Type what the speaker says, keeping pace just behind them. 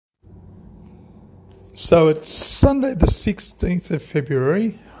So it's Sunday the 16th of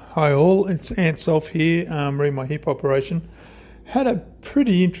February. Hi all, it's Ants Off here, reading my hip operation. Had a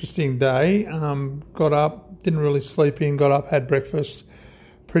pretty interesting day. Got up, didn't really sleep in, got up, had breakfast.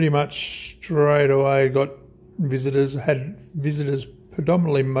 Pretty much straight away got visitors. Had visitors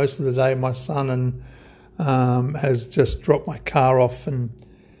predominantly most of the day. My son and has just dropped my car off, and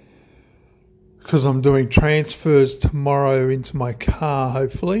because I'm doing transfers tomorrow into my car,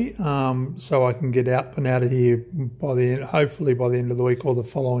 hopefully, so I can get up and out of here hopefully by the end of the week or the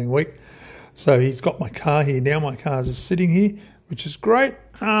following week. So he's got my car here now. My car's just sitting here, which is great.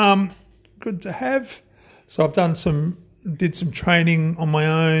 Good to have. So I've did some training on my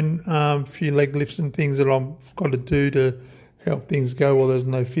own, a few leg lifts and things that I've got to do to help things go while there's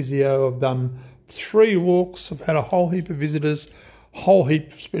no physio. I've done 3 walks. I've had a whole heap of visitors. Whole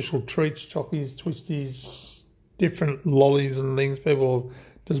heap of special treats, chockies, twisties, different lollies and things. People are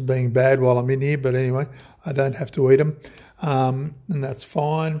just being bad while I'm in here, but anyway, I don't have to eat them, and that's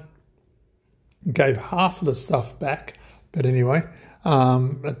fine. Gave half of the stuff back, but anyway,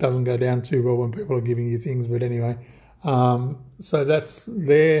 it doesn't go down too well when people are giving you things, but anyway, so that's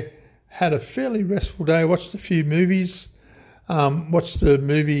there. Had a fairly restful day, watched a few movies. Watched a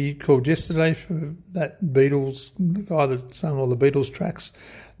movie called Yesterday for that Beatles, the guy that sung all the Beatles tracks.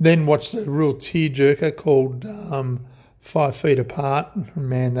 Then watched a real tearjerker called 5 Feet Apart.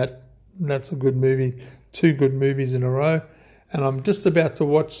 Man, that's a good movie. 2 good movies in a row. And I'm just about to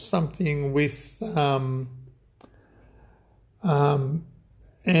watch something with Anne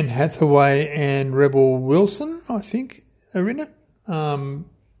Hathaway and Rebel Wilson, I think, are in it. I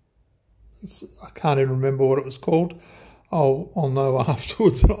can't even remember what it was called. I'll know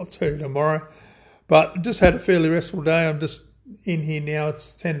afterwards, and I'll tell you tomorrow. But just had a fairly restful day. I'm just in here now.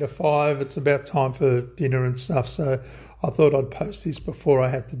 It's 10 to 5. It's about time for dinner and stuff. So I thought I'd post this before I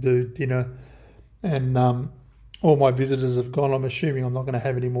had to do dinner. And all my visitors have gone. I'm assuming I'm not going to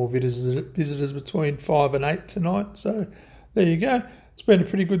have any more visitors between 5 and 8 tonight. So there you go. It's been a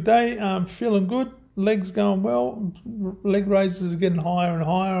pretty good day. I'm feeling good. Legs going well. Leg raises are getting higher and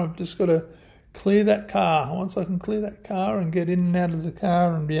higher. I've just got to clear that car. Once I can clear that car and get in and out of the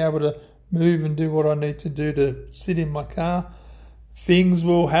car and be able to move and do what I need to do to sit in my car, things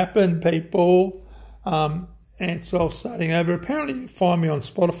will happen, people. Ants Off starting over. Apparently you find me on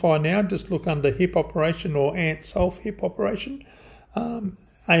Spotify now. Just look under Hip Operation or Ants Off Hip Operation,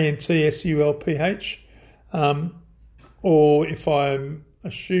 ANTSULPH. Or if I'm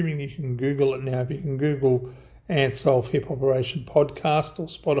assuming you can Google it now, if you can Google Ants Off Hip Operation podcast or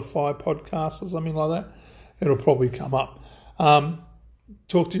Spotify podcast or something like that, it'll probably come up.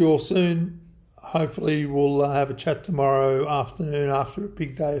 Talk to you all soon. Hopefully we'll have a chat tomorrow afternoon after a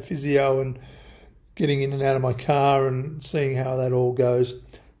big day of physio and getting in and out of my car and seeing how that all goes.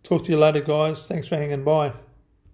 Talk to you later, guys. Thanks for hanging by.